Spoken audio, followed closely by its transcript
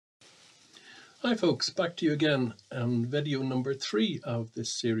Hi folks, back to you again on video number 3 of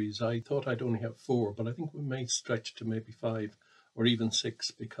this series. I thought I'd only have 4, but I think we may stretch to maybe 5 or even 6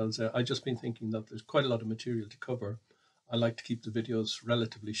 because I've just been thinking that there's quite a lot of material to cover. I like to keep the videos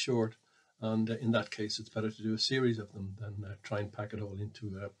relatively short, and in that case it's better to do a series of them than try and pack it all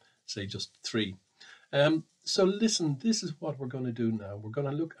into say just 3. So listen, this is what we're going to do now. We're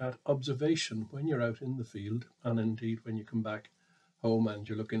going to look at observation when you're out in the field, and indeed when you come back home and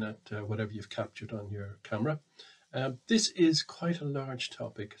you're looking at whatever you've captured on your camera. This is quite a large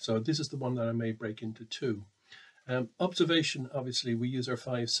topic, so this is the one that I may break into 2. Observation, obviously, we use our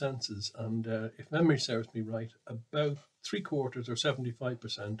 5 senses, and if memory serves me right, about 3/4 or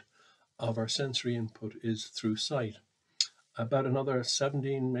 75% of our sensory input is through sight, about another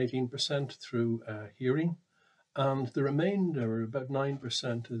 17-18% through hearing, and the remainder, about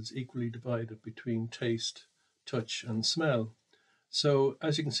 9%, is equally divided between taste, touch, and smell. So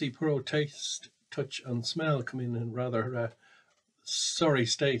as you can see, poor old taste, touch, and smell come in rather sorry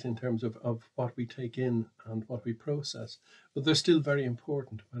state in terms of what we take in and what we process. But they're still very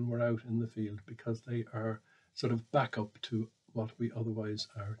important when we're out in the field because they are sort of backup to what we otherwise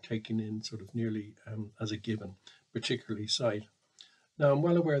are taking in sort of nearly as a given, particularly sight. Now, I'm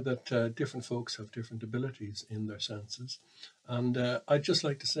well aware that different folks have different abilities in their senses, and I'd just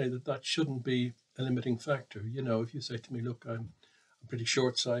like to say that that shouldn't be a limiting factor. You know, if you say to me, look, I'm pretty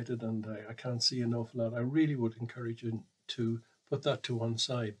short-sighted and I can't see an awful lot, I really would encourage you to put that to one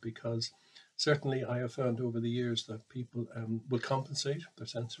side, because certainly I have found over the years that people will compensate. Their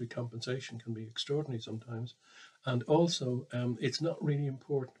sensory compensation can be extraordinary sometimes. And also, it's not really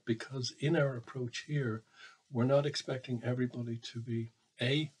important because in our approach here, we're not expecting everybody to be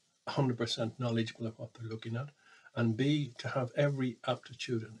A, 100% knowledgeable of what they're looking at, and B, to have every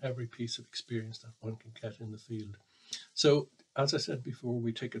aptitude and every piece of experience that one can get in the field. So, as I said before,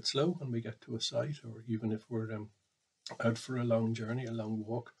 we take it slow when we get to a site, or even if we're out for a long journey, a long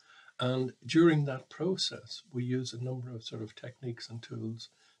walk. And during that process, we use a number of sort of techniques and tools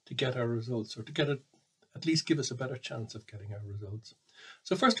to get our results, or to get it, at least give us a better chance of getting our results.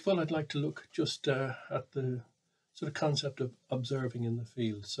 So first of all, I'd like to look just at the sort of concept of observing in the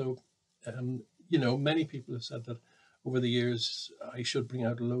field. So, you know, many people have said that over the years, I should bring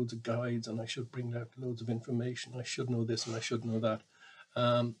out loads of guides and I should bring out loads of information. I should know this and I should know that.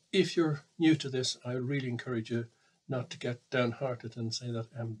 If you're new to this, I really encourage you not to get downhearted and say that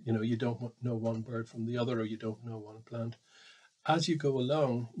you know, you don't know one bird from the other, or you don't know one plant. As you go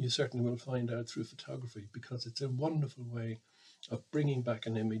along, you certainly will find out through photography, because it's a wonderful way of bringing back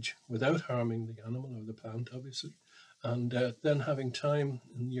an image without harming the animal or the plant, obviously, and then having time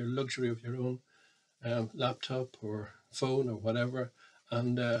in your luxury of your own laptop or phone or whatever.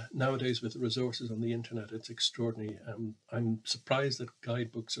 And nowadays, with the resources on the internet, it's extraordinary. I'm surprised that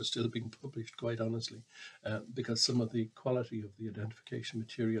guidebooks are still being published, quite honestly, because some of the quality of the identification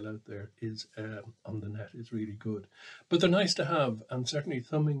material out there is on the net is really good. But they're nice to have, and certainly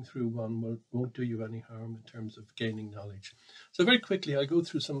thumbing through one won't do you any harm in terms of gaining knowledge. So very quickly, I'll go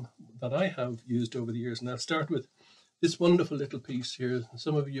through some that I have used over the years, and I'll start with this wonderful little piece here.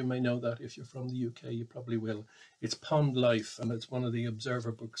 Some of you may know that. If you're from the UK, you probably will. It's Pond Life, and it's one of the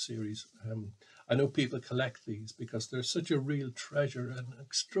Observer book series. I know people collect these because they're such a real treasure and an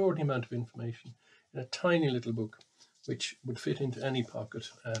extraordinary amount of information in a tiny little book, which would fit into any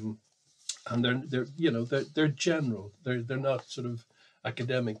pocket. And they're you know, they're general. They're not sort of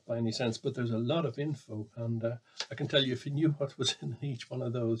academic by any sense, but there's a lot of info, and I can tell you, if you knew what was in each one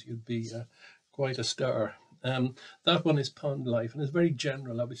of those, you'd be quite a star. That one is Pond Life, and it's very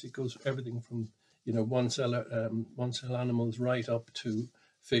general. Obviously, it goes everything from, you know, one cell animals right up to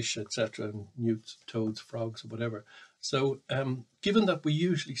fish, etc., newts, toads, frogs, or whatever. So, given that we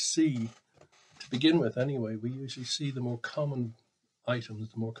usually see, to begin with anyway, we usually see the more common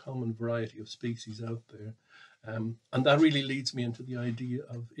items, the more common variety of species out there, and that really leads me into the idea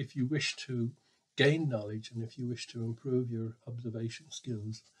of, if you wish to gain knowledge and if you wish to improve your observation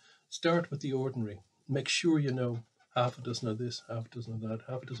skills, start with the ordinary. Make sure you know half a dozen of this, half a dozen of that,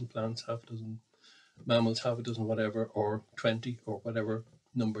 half a dozen plants, half a dozen mammals, half a dozen whatever, or 20, or whatever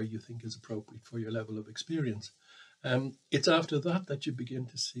number you think is appropriate for your level of experience. It's after that that you begin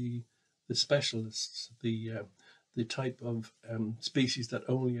to see the specialists, the type of species that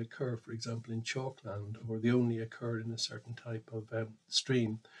only occur, for example, in chalkland, or they only occur in a certain type of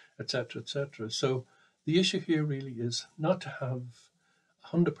stream, etc., etc. So the issue here really is not to have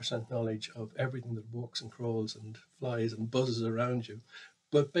 100% knowledge of everything that walks and crawls and flies and buzzes around you,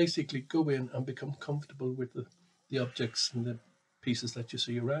 but basically go in and become comfortable with the objects and pieces that you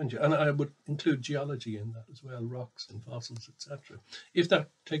see around you. And I would include geology in that as well, rocks and fossils, etc. If that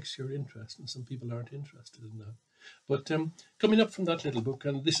takes your interest, and some people aren't interested in that. But coming up from that little book,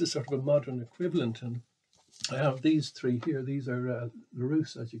 and this is sort of a modern equivalent, and I have these three here. These are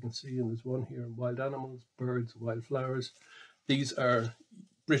Larousse, as you can see, and there's one here, wild animals, birds, wildflowers. These are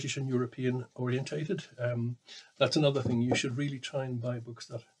British and European orientated. That's another thing. You should really try and buy books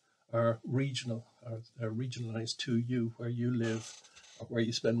that are regional, are regionalized to you, where you live, or where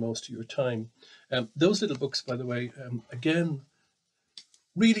you spend most of your time. Those little books, by the way, again,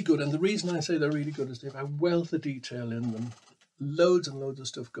 really good. And the reason I say they're really good is they have a wealth of detail in them, loads and loads of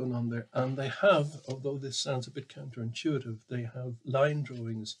stuff going on there. And they have, although this sounds a bit counterintuitive, they have line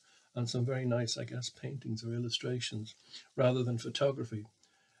drawings and some very nice, I guess, paintings or illustrations rather than photography.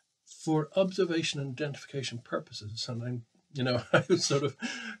 For observation and identification purposes, and I'm, I was sort of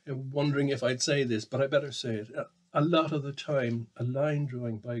wondering if I'd say this, but I better say it. A lot of the time, a line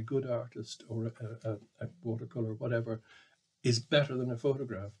drawing by a good artist or a watercolor, whatever, is better than a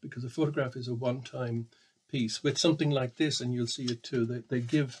photograph, because a photograph is a one-time piece. With something like this, and you'll see it too, they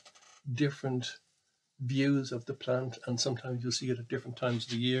give different views of the plant, and sometimes you'll see it at different times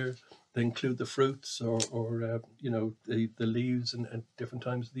of the year. They include the fruits or the leaves and at different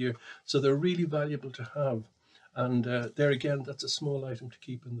times of the year. So they're really valuable to have. And there again, that's a small item to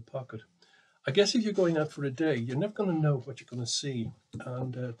keep in the pocket. I guess if you're going out for a day, you're never going to know what you're going to see.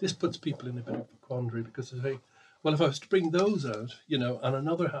 And this puts people in a bit of a quandary, because they say, well, if I was to bring those out, and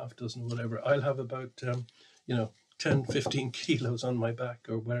another half dozen or whatever, I'll have about, 10, 15 kilos on my back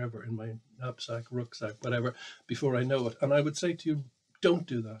or wherever, in my knapsack, rucksack, whatever, before I know it. And I would say to you, don't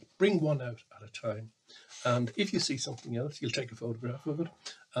do that. Bring one out at a time. And if you see something else, you'll take a photograph of it,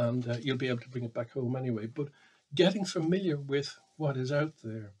 and you'll be able to bring it back home anyway. But getting familiar with what is out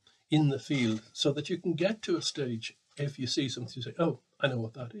there in the field, so that you can get to a stage, if you see something, you say, oh, I know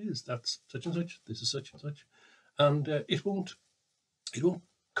what that is. That's such and such. This is such and such. And it won't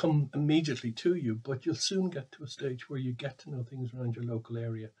come immediately to you, but you'll soon get to a stage where you get to know things around your local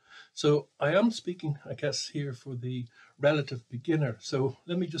area. So I am speaking, I guess, here for the relative beginner. So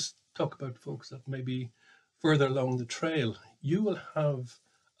let me just talk about folks that may be further along the trail. You will have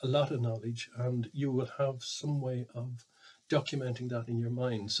a lot of knowledge, and you will have some way of documenting that in your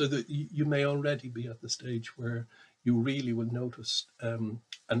mind, so that you may already be at the stage where you really will notice an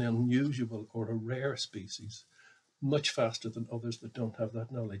unusual or a rare species much faster than others that don't have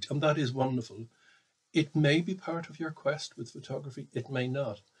that knowledge. And that is wonderful. It may be part of your quest with photography, it may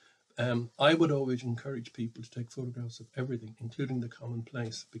not. I would always encourage people to take photographs of everything, including the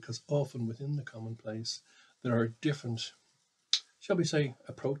commonplace, because often within the commonplace, there are different, shall we say,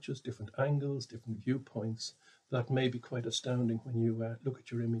 approaches, different angles, different viewpoints that may be quite astounding when you look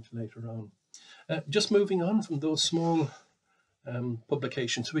at your image later on. Just moving on from those small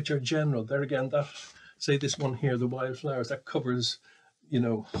publications, which are general, there again, that, say this one here, the wildflowers, that covers,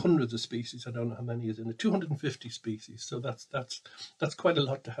 hundreds of species. I don't know how many is in it, 250 species. So that's quite a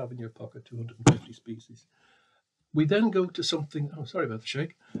lot to have in your pocket, 250 species. We then go to something, oh, sorry about the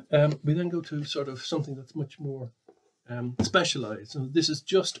shake. We then go to sort of something that's much more specialized. And this is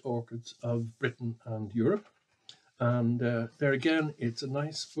just orchids of Britain and Europe. And there again, it's a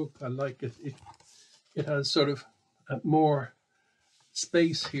nice book. I like it. It has sort of more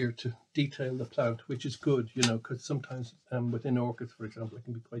space here to detail the plant, which is good, because sometimes within orchids, for example, it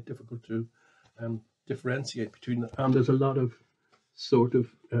can be quite difficult to differentiate between them. And there's a lot of sort of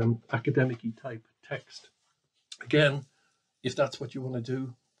academic-y type text. Again, if that's what you want to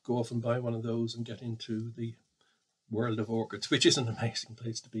do, go off and buy one of those and get into the world of orchids, which is an amazing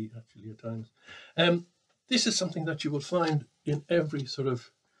place to be, actually, at times. This is something that you will find in every sort of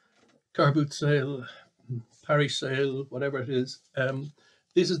car boot sale, Paris sale, whatever it is.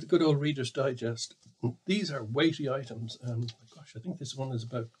 This is the good old Reader's Digest. These are weighty items. Gosh, I think this one is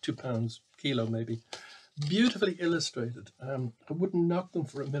about £2 kilo, maybe. Beautifully illustrated. I wouldn't knock them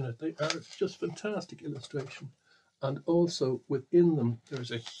for a minute. They are just fantastic illustration. And also within them,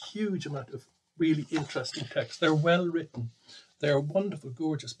 there's a huge amount of really interesting text. They're well written. They're wonderful,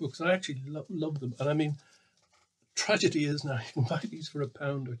 gorgeous books. I actually love them. And I mean, tragedy is now you can buy these for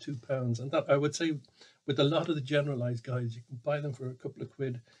 £1 or £2, and that, I would say, with a lot of the generalized guides, you can buy them for a couple of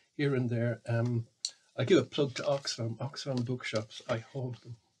quid here and there. I give a plug to Oxfam bookshops. I haunt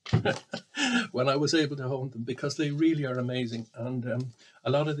them when I was able to haunt them, because they really are amazing. And a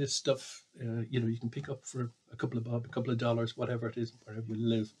lot of this stuff, you can pick up for a couple of bob, a couple of dollars, whatever it is, wherever you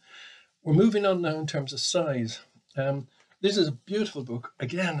live. We're moving on now in terms of size. This is a beautiful book.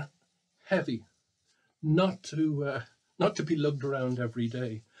 Again, heavy. Not to be lugged around every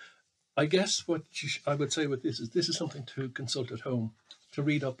day. I guess what I would say with this is something to consult at home, to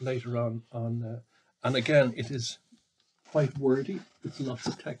read up later on, and again, it is quite wordy. It's lots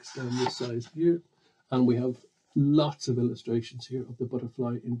of text down this size here, and we have lots of illustrations here of the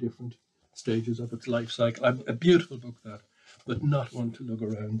butterfly in different stages of its life cycle. A beautiful book that, but not one to look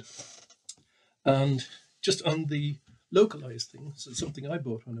around. And just on the localized things, so something I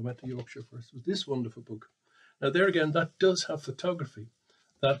bought when I went to Yorkshire first was this wonderful book. Now there again, that does have photography.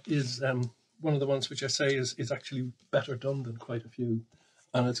 That is one of the ones which I say is actually better done than quite a few,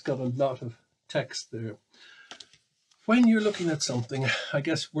 and it's got a lot of text there. When you're looking at something, I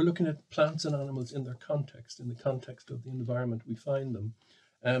guess we're looking at plants and animals in their context, in the context of the environment we find them.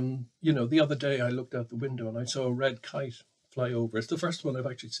 The other day I looked out the window and I saw a red kite fly over. It's the first one I've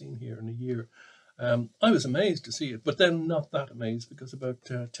actually seen here in a year. I was amazed to see it, but then not that amazed because about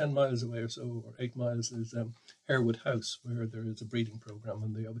 10 miles away or so, or 8 miles, there's Harewood House, where there is a breeding program,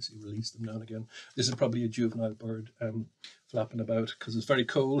 and they obviously release them now and again. This is probably a juvenile bird flapping about because it's very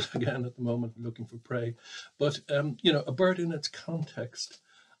cold again at the moment, looking for prey. But, a bird in its context,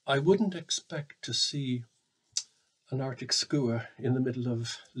 I wouldn't expect to see an Arctic skua in the middle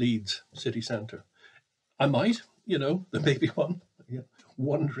of Leeds city centre. I might, there may be one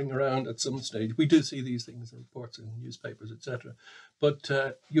wandering around at some stage. We do see these things in reports in newspapers, etc. But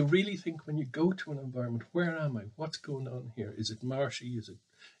you really think when you go to an environment, where am I? What's going on here? Is it marshy? Is it,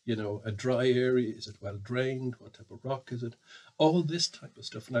 a dry area? Is it well drained? What type of rock is it? All this type of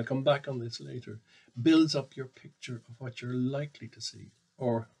stuff, and I'll come back on this later, builds up your picture of what you're likely to see,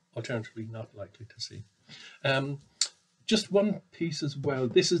 or alternatively not likely to see. Just one piece as well.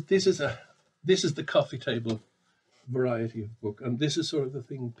 This is the coffee table variety of book, and this is sort of the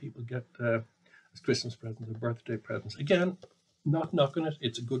thing people get as Christmas presents or birthday presents. Again, not knocking it.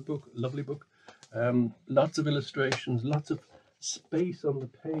 It's a good book, lovely book. Lots of illustrations, lots of space on the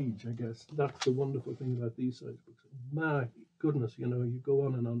page. I guess that's the wonderful thing about these size books. My goodness, you go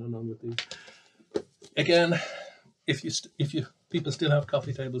on and on and on with these. Again, if you people still have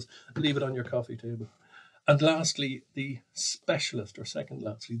coffee tables, leave it on your coffee table. And lastly, the specialist, or second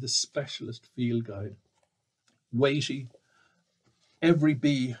lastly, the specialist field guide. Weighty. Every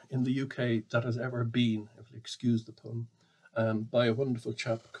bee in the UK that has ever been, if you excuse the pun, by a wonderful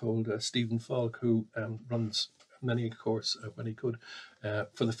chap called Stephen Falk, who runs many a course when he could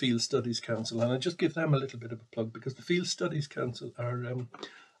for the Field Studies Council. And I just give them a little bit of a plug because the Field Studies Council are,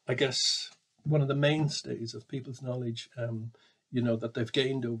 I guess, one of the mainstays of people's knowledge. That they've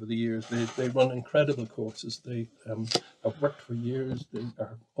gained over the years. They run incredible courses. They have worked for years. They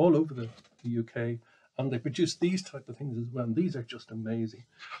are all over the UK, and they produce these type of things as well. And these are just amazing.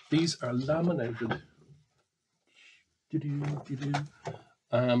 These are laminated,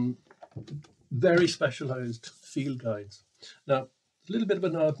 very specialized field guides. Now, a little bit of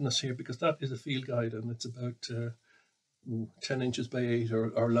an oddness here because that is a field guide and it's about 10 inches by 8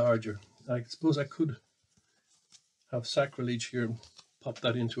 or larger. I suppose I could have sacrilege here and pop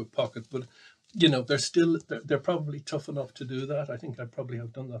that into a pocket, but they're probably tough enough to do that. I think I probably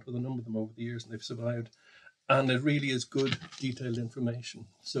have done that with a number of them over the years and they've survived, and it really is good detailed information.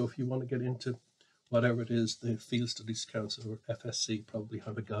 So if you want to get into whatever it is, the Field Studies Council or FSC probably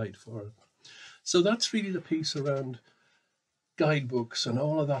have a guide for it. So that's really the piece around guidebooks and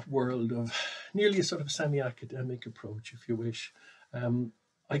all of that world of nearly a sort of semi-academic approach, if you wish.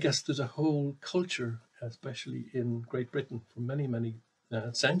 I guess there's a whole culture, especially in Great Britain, for many, many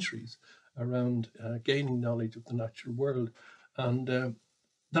centuries around gaining knowledge of the natural world. And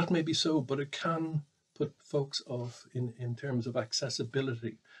that may be so, but it can put folks off in terms of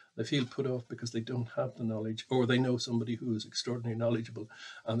accessibility. They feel put off because they don't have the knowledge, or they know somebody who is extraordinarily knowledgeable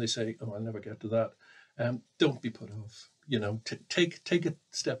and they say, oh, I'll never get to that. Don't be put off. Take it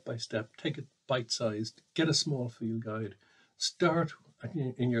step by step, take it bite-sized, get a small field guide, start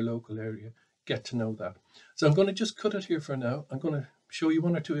in your local area, get to know that. So I'm going to just cut it here for now. I'm going to show you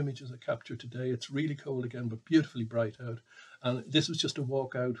one or two images I captured today. It's really cold again, but beautifully bright out. And this was just a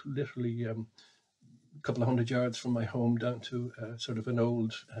walk out, literally a couple of 100 yards from my home down to sort of an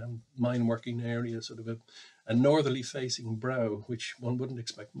old mine working area, sort of a northerly facing brow, which one wouldn't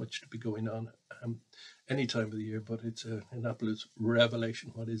expect much to be going on any time of the year, but it's an absolute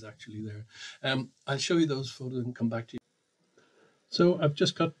revelation what is actually there. I'll show you those photos and come back to you. So I've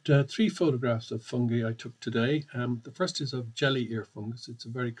just got 3 photographs of fungi I took today. The first is of jelly ear fungus. It's a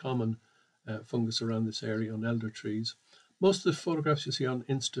very common fungus around this area on elder trees. Most of the photographs you see on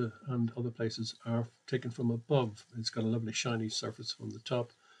Insta and other places are taken from above. It's got a lovely shiny surface from the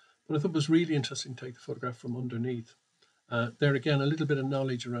top. But I thought it was really interesting to take the photograph from underneath. There again, a little bit of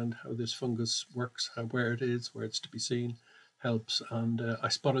knowledge around how this fungus works, where it is, where it's to be seen, helps, and I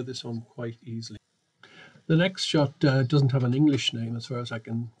spotted this one quite easily. The next shot doesn't have an English name as far as I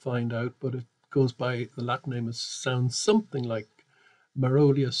can find out, but it goes by the Latin name. It sounds something like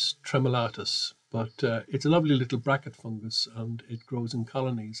Marolius tremulatus, but it's a lovely little bracket fungus and it grows in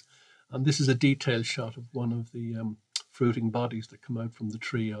colonies. And this is a detailed shot of one of the fruiting bodies that come out from the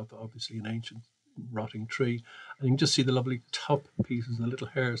tree, of obviously an ancient rotting tree. And you can just see the lovely top pieces, the little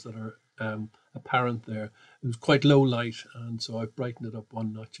hairs that are apparent there. It was quite low light, and so I've brightened it up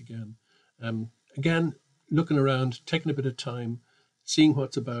one notch again. Again, looking around, taking a bit of time, seeing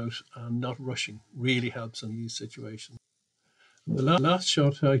what's about, and not rushing really helps in these situations. The last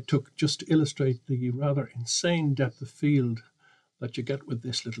shot I took just to illustrate the rather insane depth of field that you get with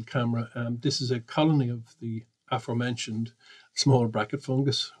this little camera. This is a colony of the aforementioned small bracket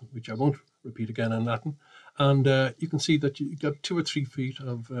fungus, which I won't repeat again in Latin. And you can see that you got 2 or 3 feet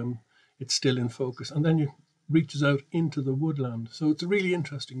of it still in focus, and then it reaches out into the woodland. So it's really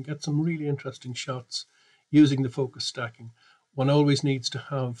interesting, get some really interesting shots using the focus stacking. One always needs to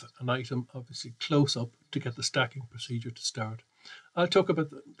have an item obviously close up to get the stacking procedure to start. I'll talk about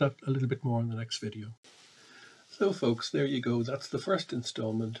that a little bit more in the next video. So folks, there you go. That's the first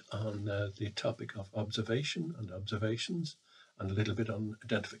installment on the topic of observation and observations, and a little bit on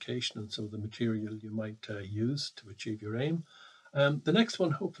identification and some of the material you might use to achieve your aim. The next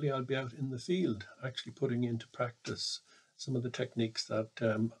one, hopefully I'll be out in the field actually putting into practice some of the techniques that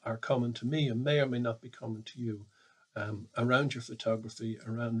are common to me and may or may not be common to you around your photography,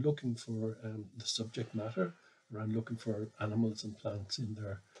 around looking for the subject matter, around looking for animals and plants in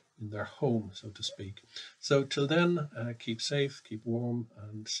their home, so to speak. So till then, keep safe, keep warm,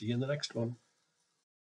 and see you in the next one.